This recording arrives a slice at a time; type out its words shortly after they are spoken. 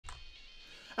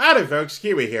Howdy folks,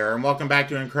 Keywii here, and welcome back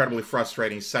to an incredibly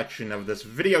frustrating section of this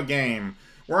video game.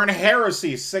 We're in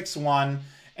Heresy 6-1,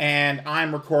 and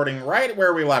I'm recording right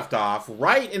where we left off,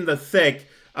 right in the thick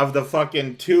of the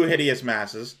fucking two hideous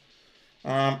masses.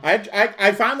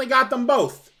 I finally got them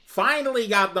both. Finally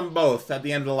got them both at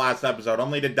the end of the last episode,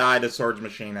 only to die to Swords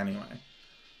Machine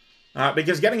anyway.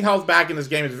 Because getting health back in this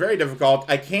game is very difficult.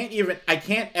 I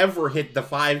can't ever hit the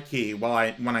 5 key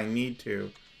when I need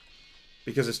to.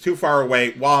 Because it's too far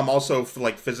away, while I'm also,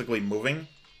 like, physically moving.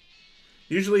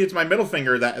 Usually it's my middle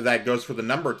finger that goes for the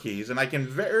number keys, and I can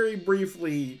very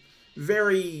briefly,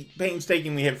 very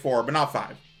painstakingly hit 4, but not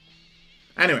 5.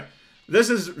 Anyway,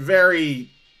 this is very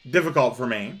difficult for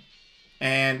me.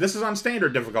 And this is on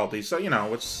standard difficulty, so, you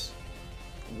know, it's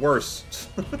worse.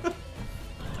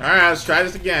 Alright, let's try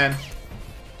this again.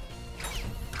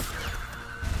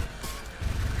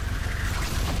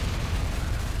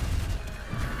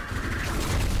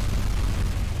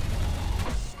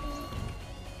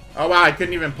 Oh wow, I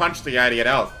couldn't even punch the guy to get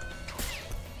health.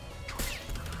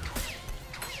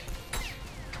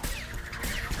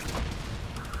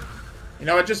 You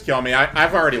know what, just kill me.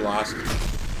 I've already lost.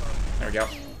 There we go.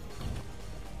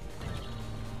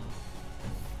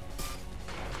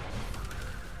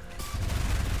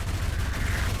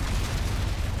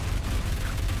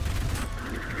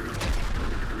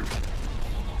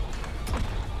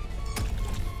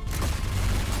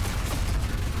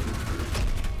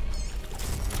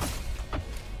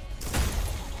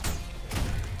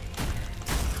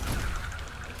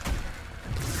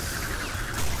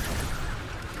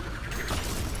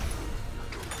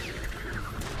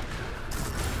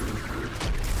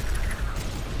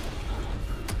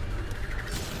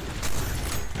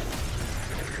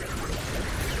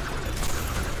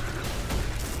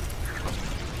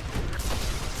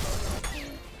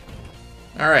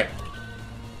 Alright.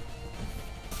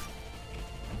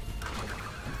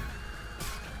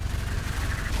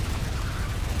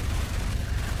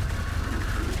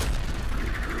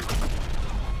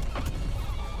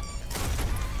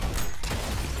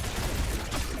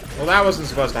 Well, that wasn't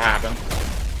supposed to happen.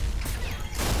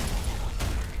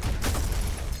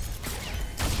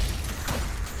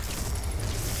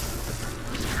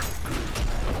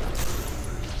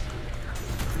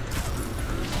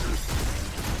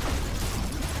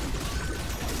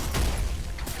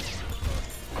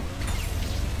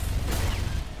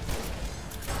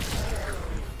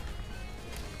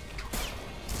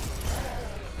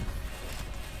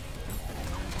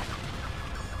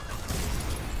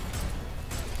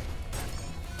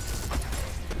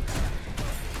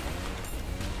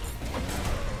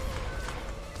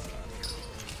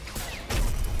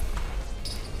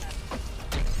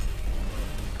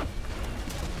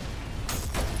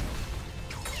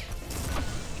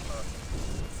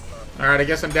 Alright, I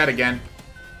guess I'm dead again.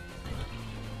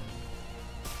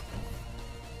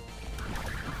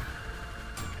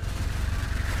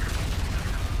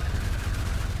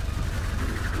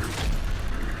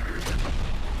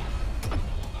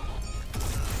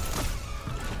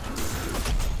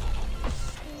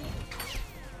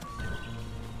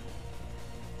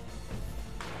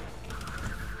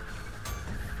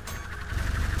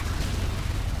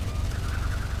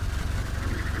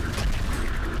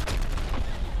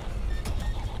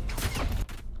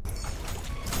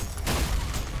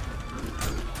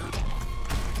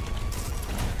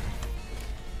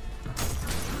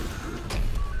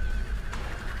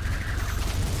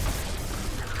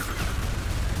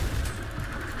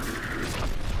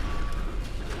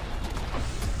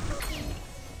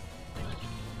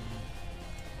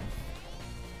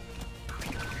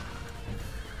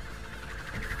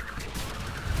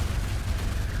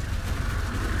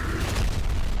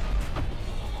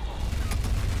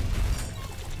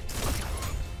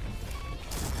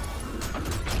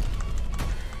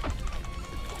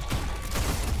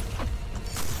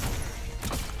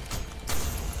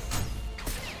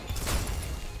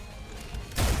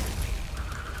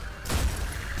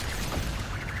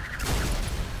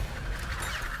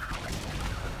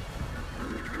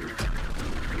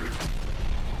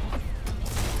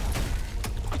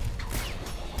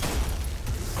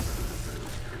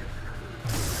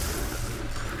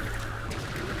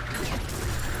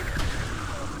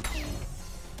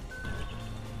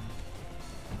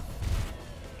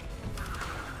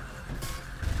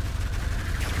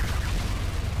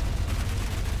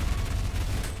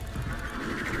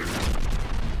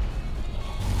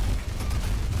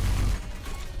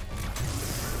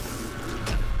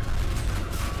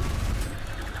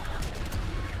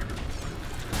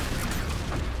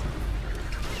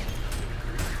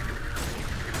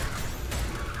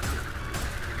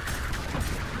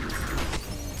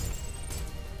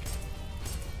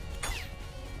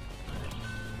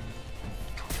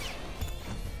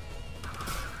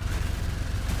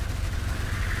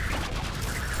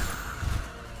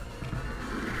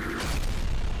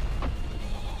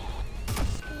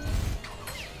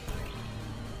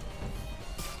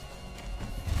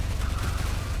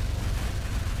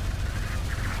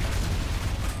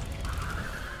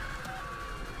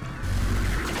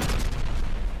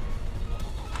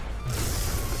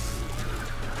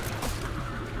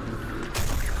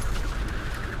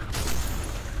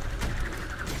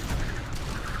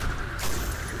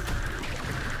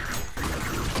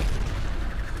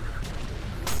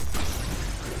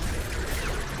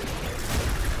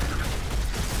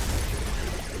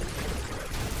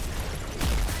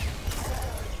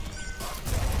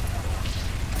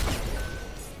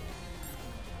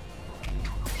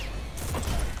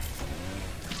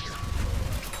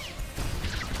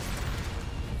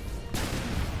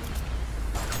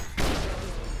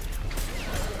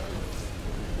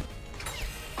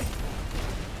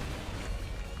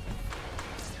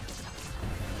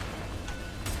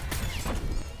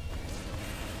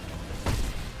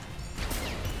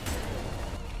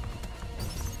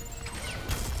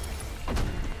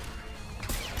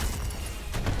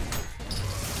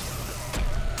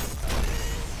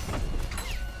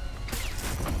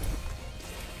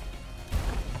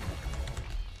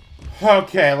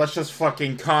 Okay, let's just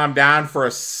fucking calm down for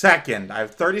a second. I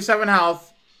have 37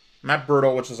 health. I'm at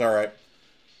brutal, which is alright.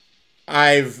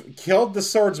 I've killed the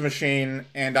swords machine,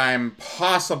 and I'm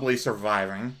possibly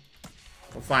surviving.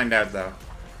 We'll find out, though.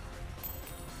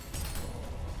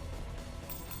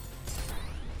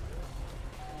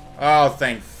 Oh,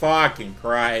 thank fucking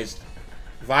Christ.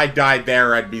 If I died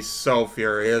there, I'd be so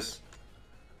furious.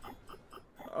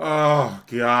 Oh,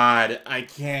 God. I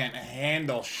can't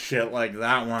handle shit like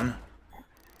that one.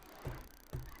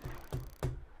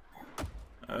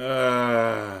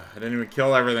 I didn't even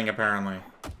kill everything, apparently.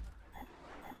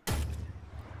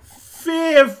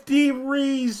 50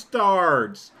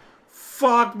 restarts!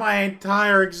 Fuck my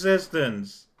entire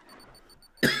existence.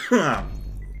 Alright,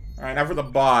 now for the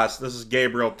boss. This is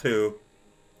Gabriel 2.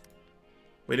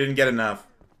 We didn't get enough.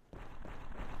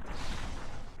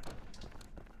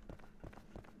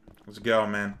 Let's go,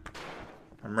 man.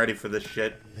 I'm ready for this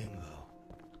shit. Limbo,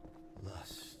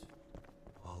 lust,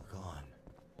 all gone,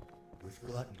 with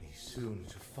gluttony soon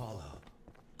to follow.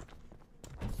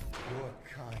 Your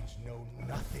kind know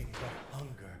nothing but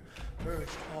hunger,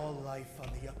 purged all life on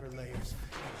the upper layers,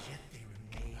 and yet they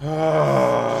remain.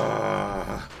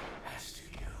 As to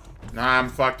you. Nah, I'm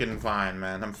fucking fine,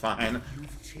 man. I'm fine.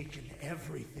 You've taken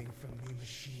everything from the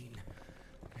machine.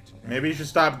 And maybe you should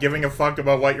stop giving a fuck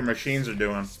about what your machines are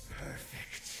doing.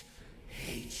 Perfect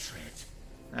hatred.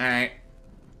 Alright.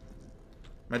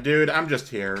 My dude, I'm just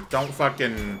here. Don't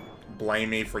fucking blame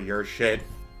me for your shit.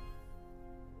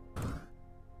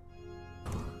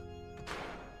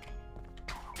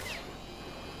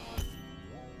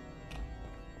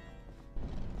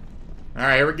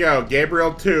 Alright, here we go.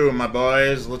 Gabriel 2, my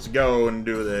boys. Let's go and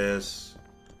do this.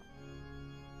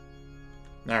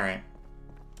 Alright.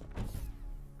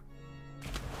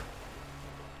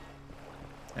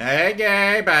 Hey,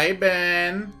 Gabe. How you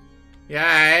been?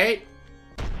 Yeah,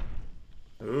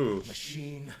 ooh.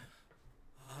 Machine,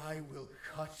 I will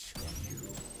cut you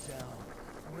down.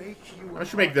 Break you. I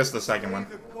should make this the second one.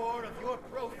 The core of your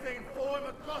profane form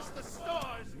across the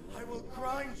stars. I will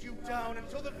grind you down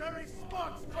until the very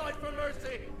sparks cry for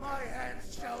mercy. My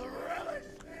hands shall relish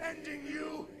ending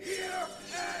you here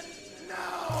and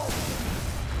now.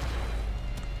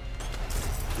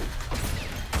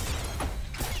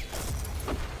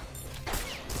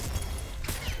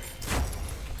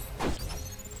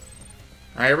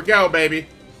 Alright, here we go, baby.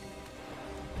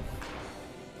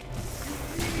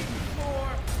 You need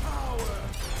more power.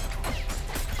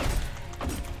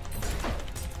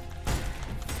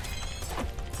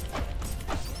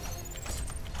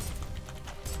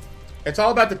 It's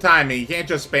all about the timing. You can't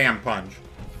just spam punch.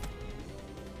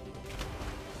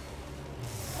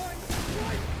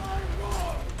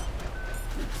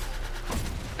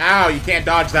 Ow, you can't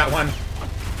dodge that one.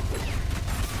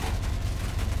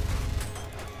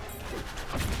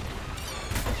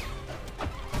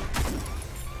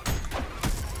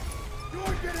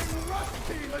 You're getting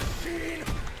rusty, machine.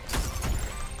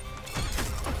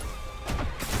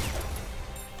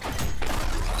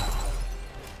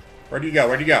 Where'd you go?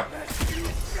 Where'd you go?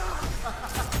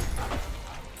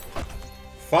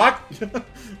 Fuck!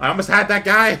 I almost had that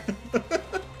guy.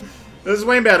 This is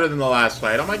way better than the last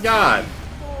fight. Oh my god.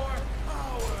 More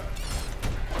power.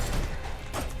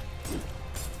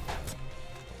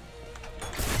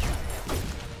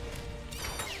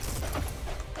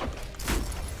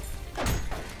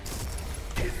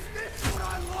 Is this what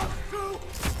I lost to?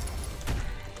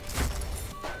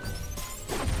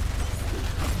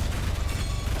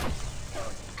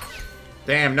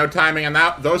 Damn, no timing on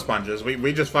that those punches.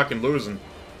 We just fucking losing.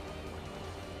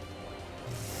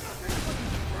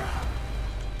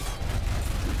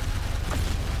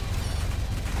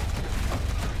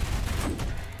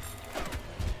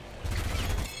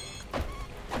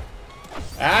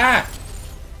 Ah!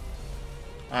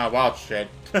 Oh, well, shit.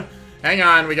 Hang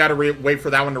on, we gotta wait for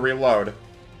that one to reload.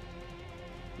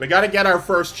 We gotta get our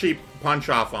first cheap punch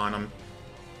off on him.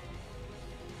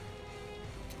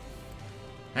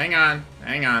 Hang on,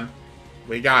 hang on.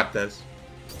 We got this.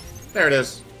 There it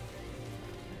is.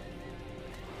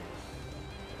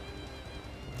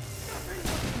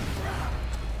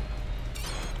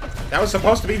 That was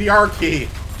supposed to be the R key.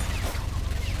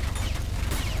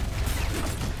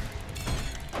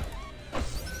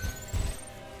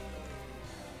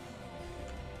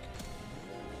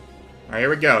 Alright, here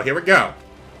we go, here we go.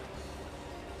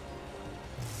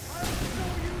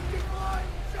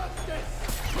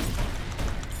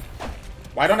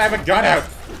 Why don't I have a gun out?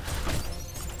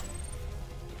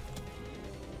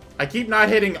 I keep not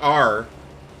hitting R.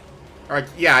 Or,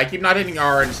 yeah, I keep not hitting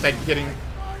R and instead hitting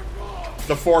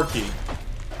the 4 key.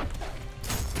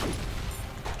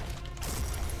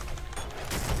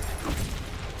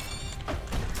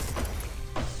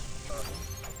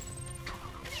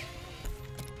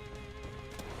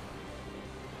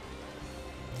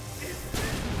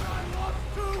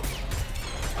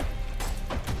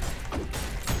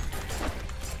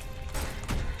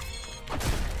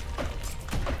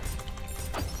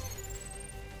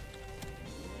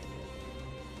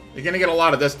 You're gonna get a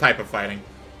lot of this type of fighting.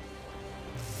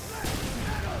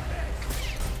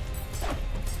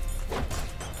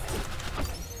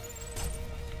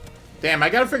 Damn, I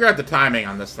gotta figure out the timing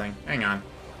on this thing. Hang on.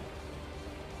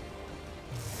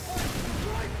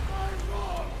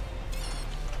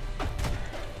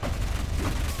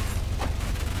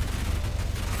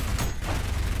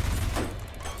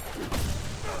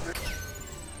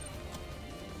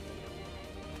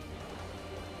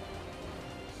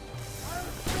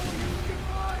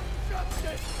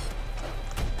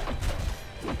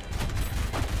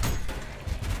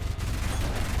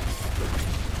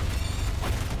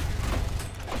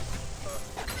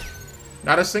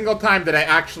 Not a single time did I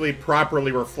actually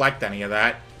properly reflect any of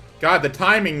that. God, the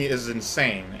timing is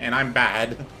insane, and I'm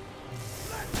bad.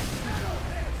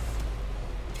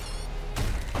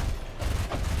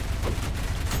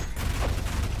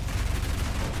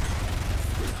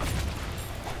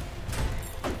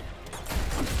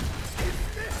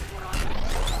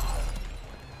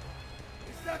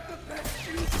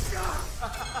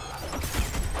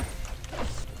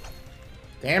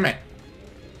 Damn it.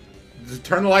 Just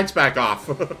turn the lights back off.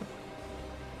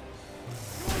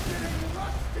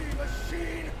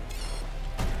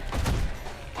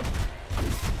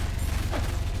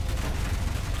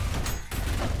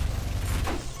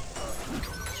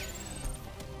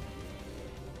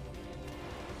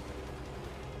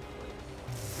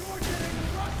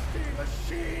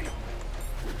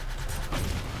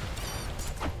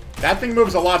 That thing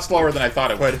moves a lot slower than I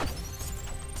thought it would.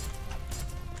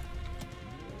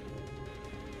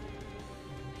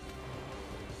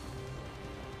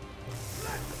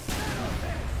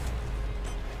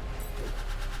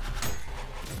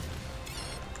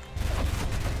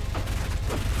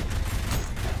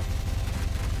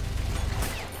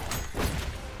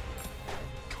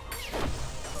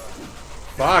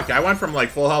 Fuck, I went from like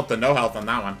full health to no health on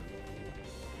that one.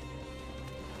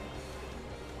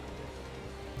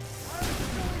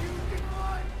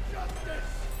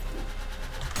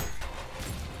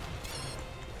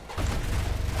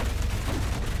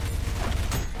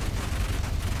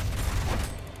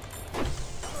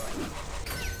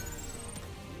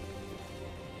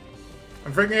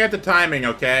 I'm freaking out the timing,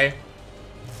 okay?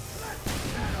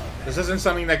 This isn't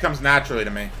something that comes naturally to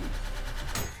me.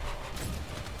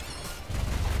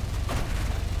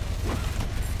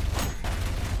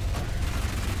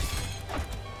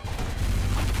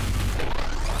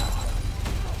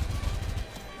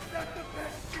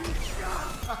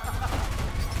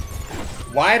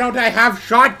 Why don't I have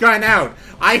shotgun out?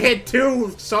 I hit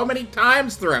 2 so many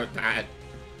times throughout that.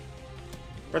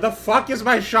 Where the fuck is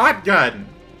my shotgun?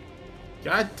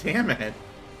 God damn it.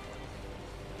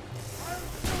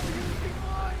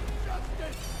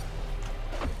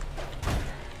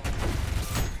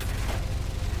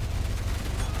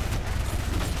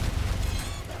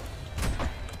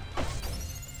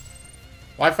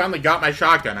 Well, I finally got my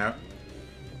shotgun out.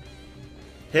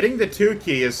 Hitting the 2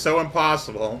 key is so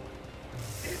impossible.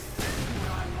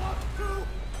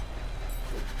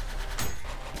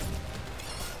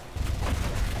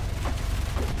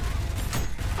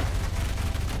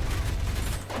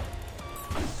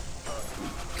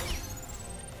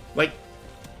 Like,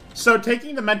 so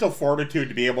taking the mental fortitude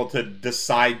to be able to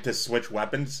decide to switch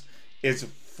weapons is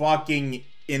fucking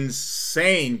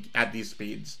insane at these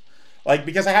speeds. Like,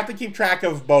 because I have to keep track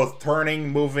of both turning,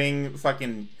 moving,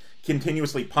 fucking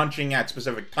continuously punching at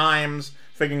specific times,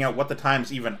 figuring out what the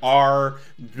times even are,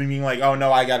 being like, oh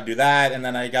no, I gotta do that, and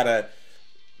then I gotta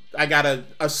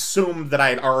assume that I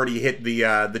had already hit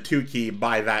the 2 key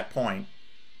by that point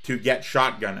to get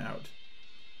shotgun out.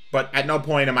 But at no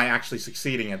point am I actually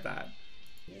succeeding at that.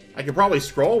 I could probably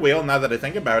scroll wheel now that I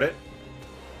think about it.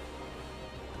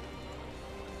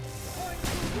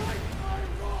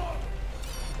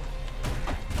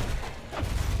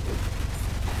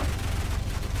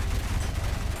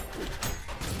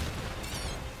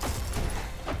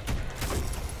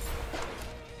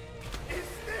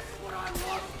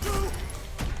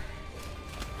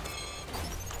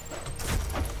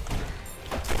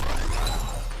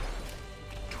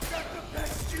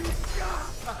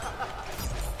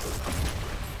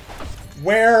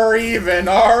 Where even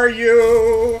are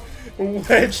you?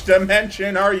 Which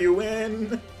dimension are you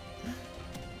in?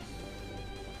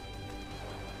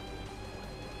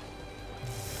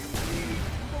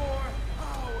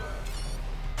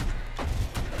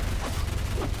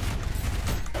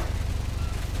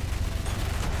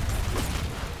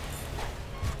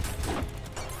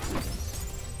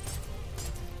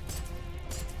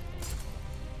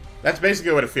 That's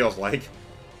basically what it feels like.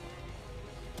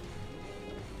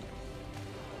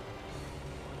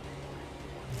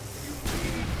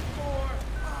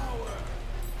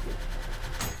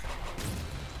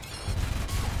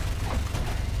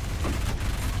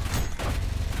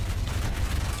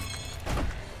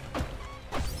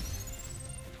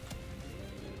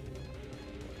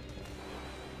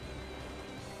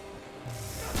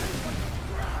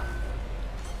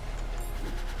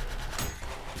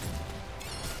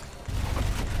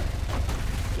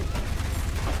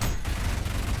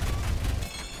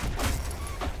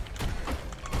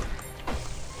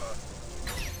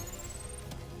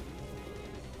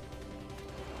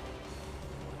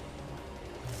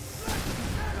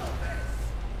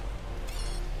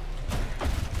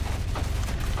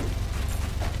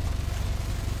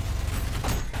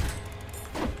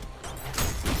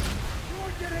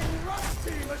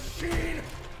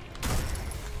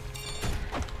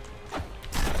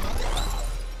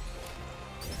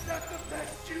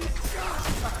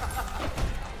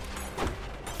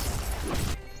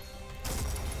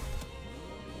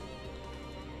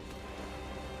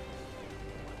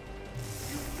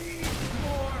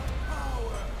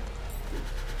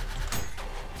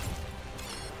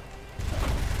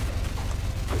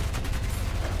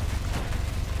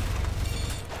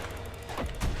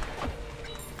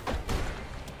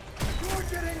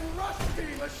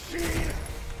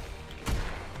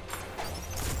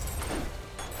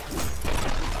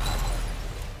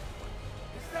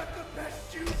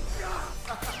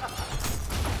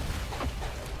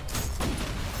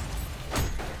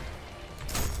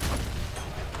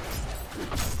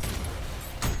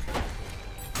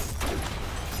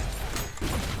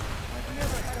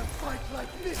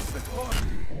 Miss the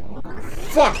corner.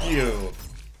 Fuck you!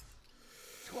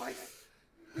 Twice.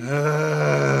 Uh...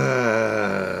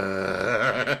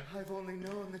 I've only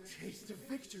known the taste of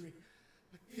victory,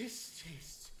 but this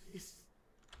taste is...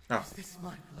 Oh. Is this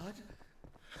my blood?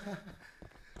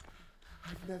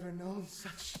 I've never known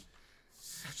such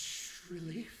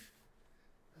relief.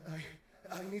 I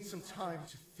need some time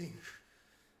to think.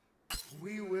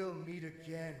 We will meet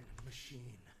again,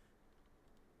 machine.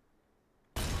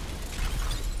 May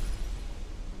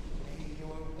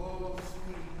your woes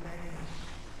be many,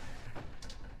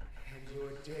 and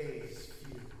your days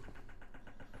few.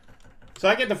 So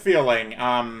I get the feeling,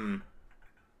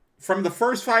 from the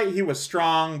first fight he was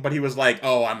strong, but he was like,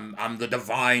 oh, I'm the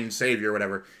divine savior or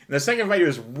whatever. In the second fight he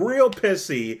was real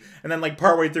pissy, and then like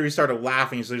partway through he started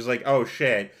laughing, so he's like, oh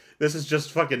shit, this is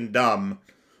just fucking dumb.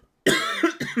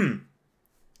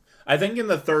 I think in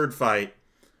the third fight,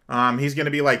 he's gonna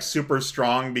be like super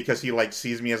strong because he like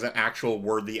sees me as an actual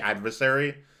worthy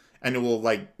adversary, and it will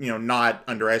like, you know, not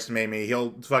underestimate me.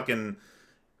 He'll fucking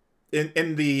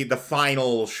in the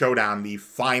final showdown, the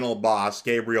final boss,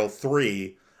 Gabriel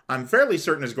 3, I'm fairly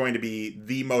certain is going to be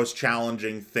the most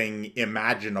challenging thing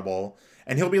imaginable.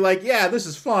 And he'll be like, yeah, this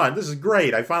is fun. This is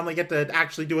great. I finally get to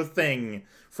actually do a thing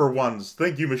for once.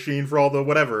 Thank you, machine, for all the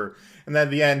whatever. And then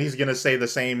at the end, he's going to say the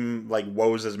same, like,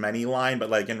 woes as many line, but,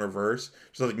 like, in reverse.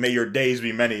 So, like, may your days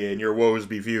be many and your woes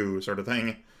be few, sort of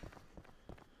thing.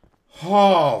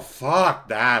 Oh, fuck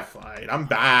that fight. I'm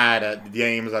bad at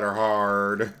games that are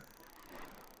hard.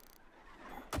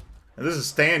 And this is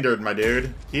standard, my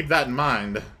dude. Keep that in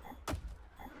mind.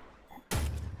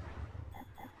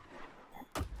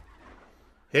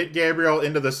 Hit Gabriel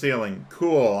into the ceiling.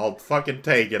 Cool, I'll fucking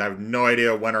take it. I have no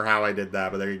idea when or how I did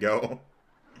that, but there you go.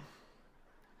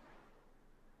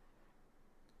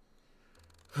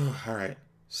 Alright.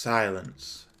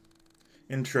 Silence.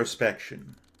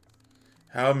 Introspection.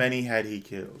 How many had he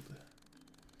killed?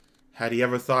 Had he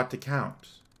ever thought to count?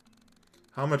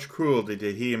 How much cruelty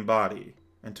did he embody,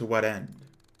 and to what end?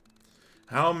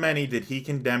 How many did he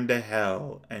condemn to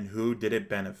hell, and who did it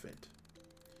benefit?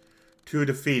 2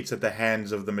 defeats at the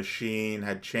hands of the machine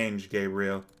had changed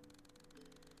Gabriel.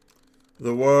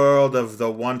 The world of the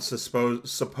once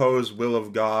supposed will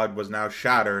of God was now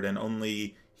shattered, and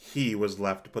only he was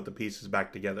left to put the pieces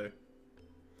back together.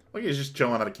 Look, he's just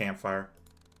chilling at a campfire.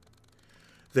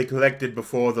 They collected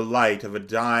before the light of a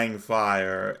dying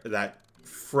fire that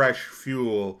fresh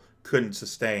fuel couldn't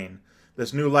sustain.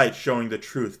 This new light showing the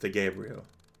truth to Gabriel.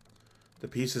 The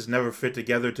pieces never fit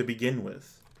together to begin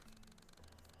with.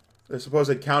 The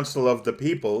supposed council of the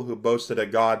people who boasted a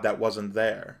god that wasn't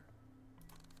there.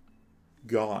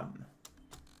 Gone.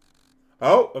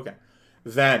 Oh, okay.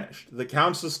 Vanished. The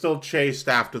council still chased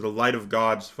after the light of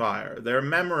God's fire. Their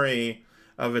memory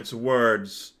of its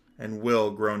words and will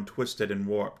grown twisted and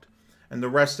warped. And the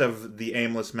rest of the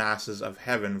aimless masses of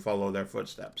heaven follow their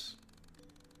footsteps.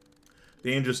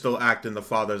 The angels still act in the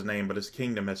Father's name, but his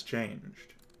kingdom has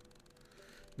changed.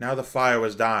 Now the fire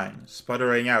was dying,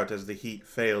 sputtering out as the heat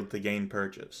failed to gain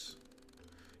purchase.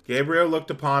 Gabriel looked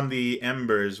upon the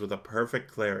embers with a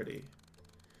perfect clarity.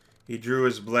 He drew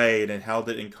his blade and held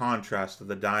it in contrast to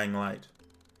the dying light.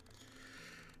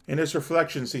 In his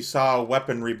reflections he saw a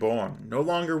weapon reborn, no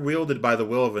longer wielded by the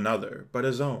will of another, but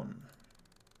his own.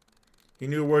 He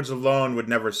knew words alone would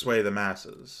never sway the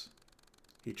masses.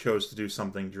 He chose to do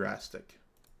something drastic.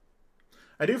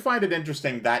 I do find it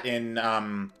interesting that in,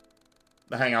 hang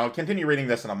on, I'll continue reading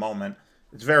this in a moment.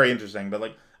 It's very interesting, but,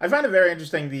 like, I find it very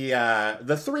interesting,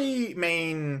 the 3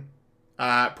 main,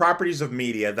 properties of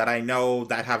media that I know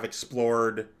that have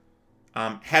explored,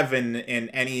 heaven in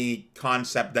any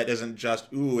concept that isn't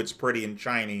just, ooh, it's pretty and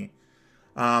shiny,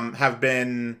 have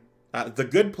been, The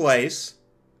Good Place,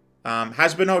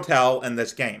 Has Been Hotel, and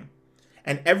this game.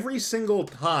 And every single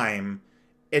time,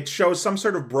 it shows some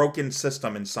sort of broken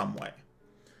system in some way.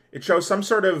 It shows some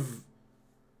sort of,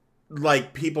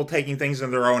 like, people taking things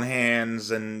in their own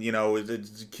hands and, you know,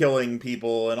 it's killing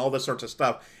people and all this sorts of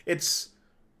stuff. It's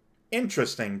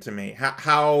interesting to me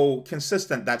how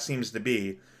consistent that seems to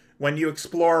be when you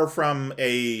explore from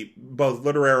a both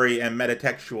literary and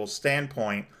metatextual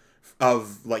standpoint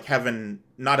of, like, heaven,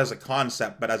 not as a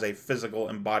concept, but as a physical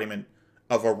embodiment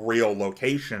of a real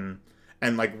location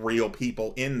and, like, real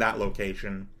people in that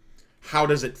location. How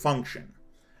does it function?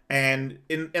 And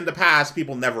in the past,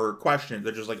 people never questioned it.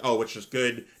 They're just like, oh, it's just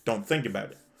good, don't think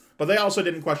about it. But they also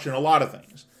didn't question a lot of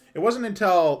things. It wasn't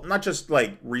until, not just,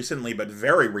 like, recently, but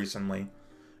very recently,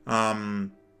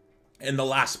 in the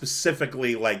last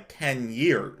specifically, like, 10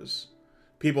 years,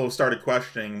 people have started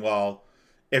questioning, well,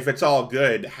 if it's all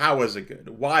good, how is it good?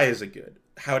 Why is it good?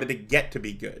 How did it get to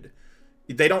be good?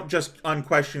 they don't just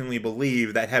unquestioningly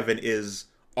believe that heaven is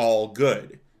all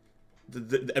good.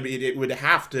 I mean, it would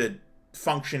have to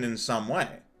function in some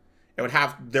way. It would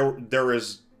have, there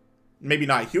is maybe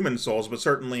not human souls, but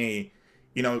certainly,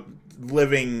 you know,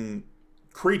 living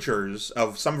creatures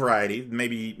of some variety.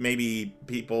 Maybe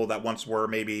people that once were,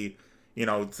 maybe, you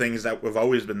know, things that have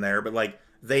always been there, but like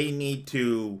they need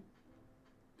to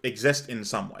exist in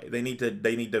some way. They need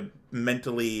to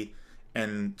mentally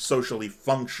and socially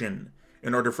function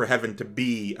in order for heaven to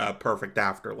be a perfect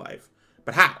afterlife.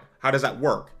 But how? How does that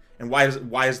work? And why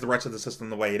is the rest of the system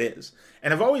the way it is?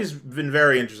 And I've always been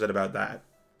very interested about that.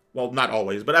 Well, not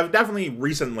always, but I've definitely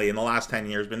recently, in the last 10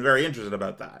 years, been very interested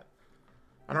about that.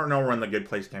 I don't know when The Good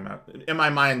Place came out. In my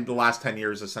mind, the last 10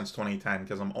 years is since 2010,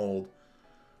 because I'm old.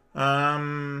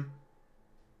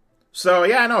 So,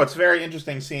 yeah, no, it's very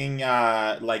interesting seeing,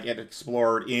 like, it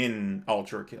explored in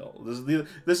Ultrakill.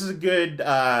 This is a good,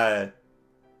 I'm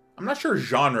not sure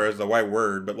genre is the right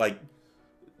word, but, like,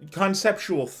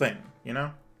 conceptual thing, you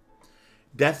know?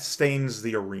 Death stains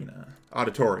the arena.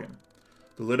 Auditorium.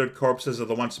 The littered corpses of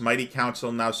the once mighty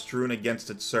council now strewn against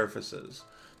its surfaces.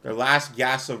 Their last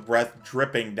gas of breath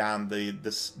dripping down the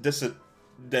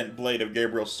dissident blade of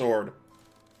Gabriel's sword.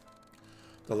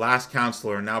 The last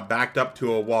counselor, now backed up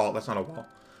to a wall, that's not a wall,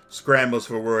 scrambles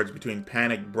for words between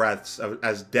panicked breaths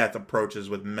as death approaches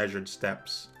with measured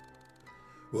steps.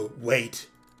 Well, wait.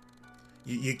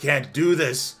 You can't do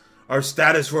this. Our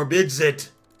status forbids it.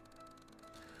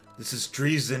 This is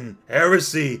treason,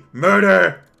 heresy,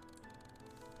 murder.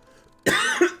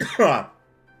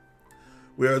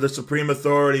 We are the supreme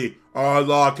authority. Our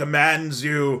law commands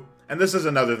you. And this is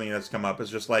another thing that's come up.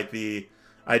 It's just like the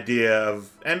idea of,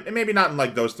 and maybe not in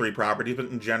like those three properties, but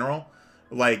in general,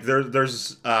 like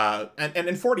there's and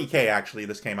in 40K actually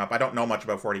this came up. I don't know much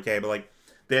about 40K, but like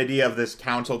the idea of this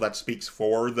council that speaks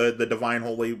for the divine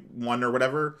holy one or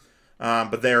whatever,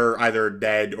 but they're either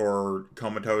dead or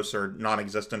comatose or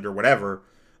non-existent or whatever.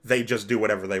 They just do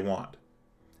whatever they want.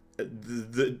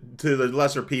 To the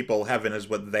lesser people, heaven is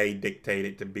what they dictate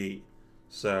it to be.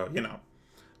 So, you know,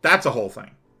 that's a whole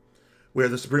thing. We are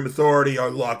the supreme authority. Our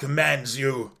law commands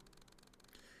you.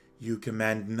 You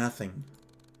command nothing.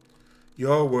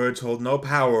 Your words hold no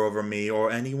power over me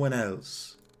or anyone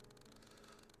else.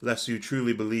 Lest you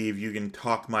truly believe you can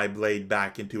talk my blade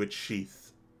back into its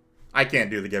sheath. I can't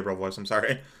do the Gabriel voice, I'm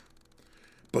sorry.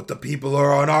 But the people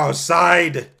are on our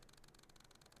side.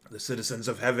 The citizens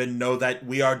of heaven know that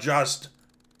we are just.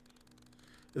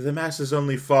 The masses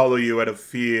only follow you out of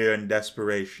fear and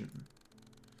desperation.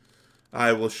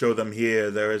 I will show them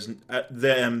here there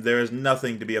is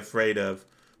nothing to be afraid of,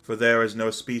 for there is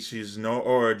no species, no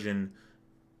origin.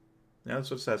 Yeah,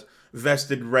 that's what it says.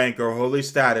 Vested rank or holy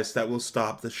status that will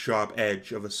stop the sharp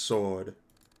edge of a sword.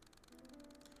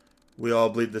 We all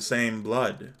bleed the same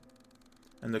blood,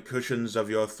 and the cushions of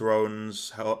your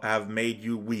thrones have made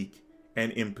you weak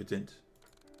and impotent.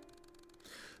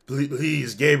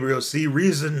 Please, Gabriel, see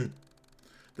reason.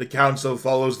 The council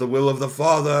follows the will of the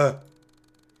Father.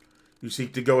 You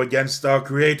seek to go against our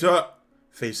Creator?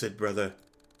 Face it, brother.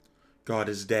 God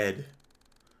is dead.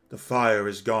 The fire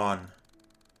is gone.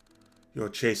 You're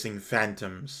chasing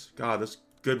phantoms. God, that's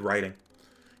good writing.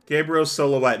 Gabriel's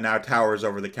silhouette now towers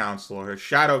over the council, her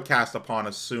shadow cast upon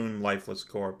a soon lifeless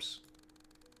corpse.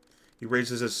 He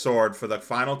raises his sword for the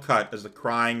final cut as the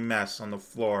crying mess on the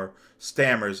floor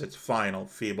stammers its final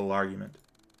feeble argument.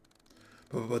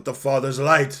 But the Father's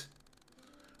light.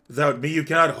 Without me, you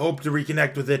cannot hope to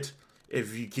reconnect with it.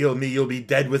 If you kill me, you'll be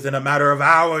dead within a matter of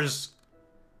hours.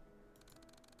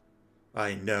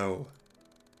 I know.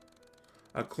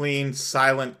 A clean,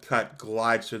 silent cut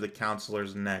glides through the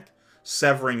counselor's neck,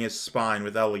 severing his spine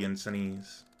with elegance and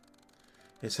ease.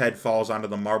 His head falls onto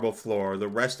the marble floor, the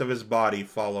rest of his body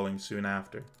following soon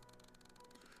after.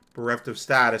 Bereft of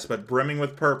status, but brimming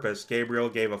with purpose, Gabriel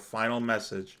gave a final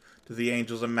message to the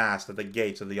angels amassed at the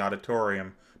gates of the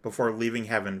auditorium before leaving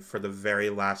heaven for the very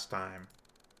last time.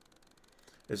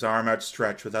 His arm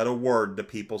outstretched, without a word the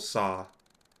people saw.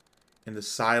 In the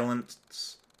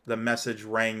silence, the message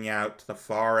rang out to the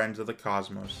far ends of the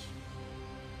cosmos.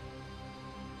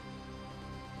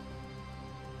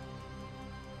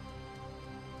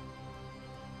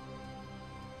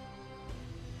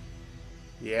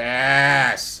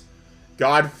 Yes!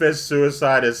 Godfist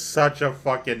Suicide is such a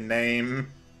fucking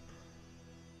name.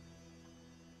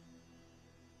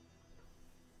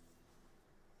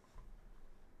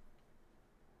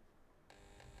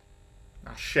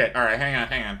 Oh, shit. Alright,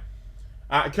 hang on.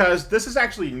 Because this is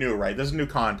actually new, right? This is new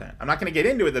content. I'm not going to get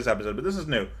into it this episode, but this is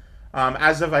new.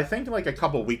 As of, I think, like a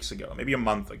couple weeks ago, maybe a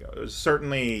month ago. It was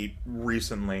certainly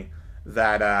recently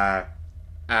that,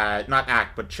 not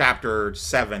act, but chapter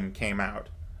 7 came out.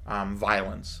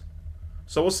 Violence.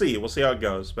 So we'll see. We'll see how it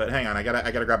goes. But hang on, I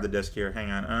gotta grab the disc here. Hang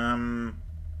on.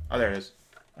 Oh, there it is.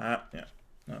 Yeah.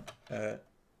 No.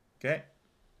 Okay.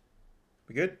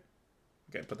 We good?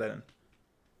 Okay, put that in.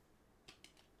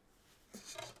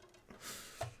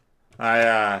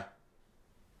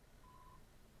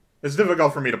 It's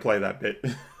difficult for me to play that bit.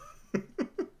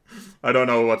 I don't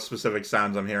know what specific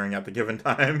sounds I'm hearing at the given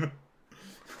time.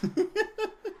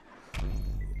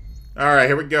 Alright,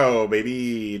 here we go,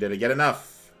 baby. Did I get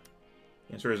enough?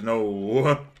 The answer is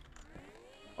no.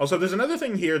 Also, there's another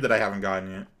thing here that I haven't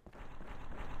gotten yet.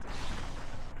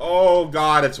 Oh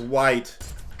god, it's white.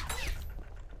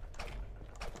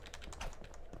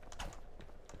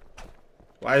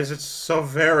 Why is it so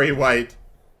very white?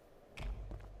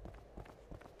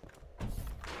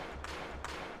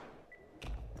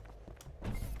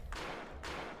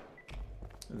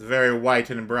 It's very white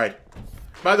and bright.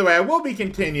 By the way, I will be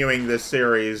continuing this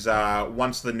series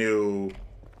once the new,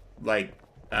 like,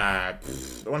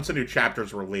 once the new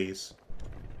chapters release.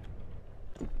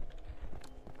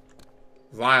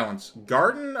 Violence.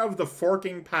 Garden of the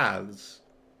Forking Paths.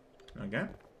 Okay.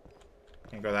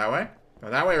 Can't go that way. Go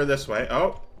that way or this way.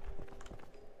 Oh.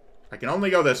 I can only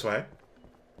go this way.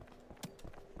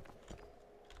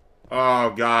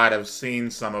 Oh, God. I've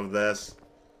seen some of this.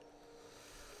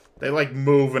 They, like,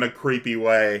 move in a creepy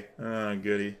way. Oh,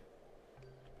 goody.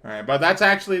 Alright, but that's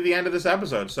actually the end of this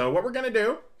episode. So what we're going to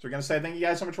do is we're going to say thank you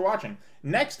guys so much for watching.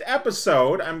 Next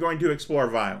episode, I'm going to explore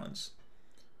violence.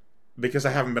 Because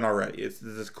I haven't been already.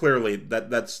 It's clearly,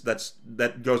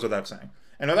 that goes without saying.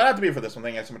 And that'll have to be for this one.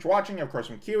 Thank you guys so much for watching. Of course,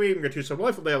 I'm Keywii. I'm going to so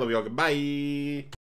delightful day. I love you all. Goodbye.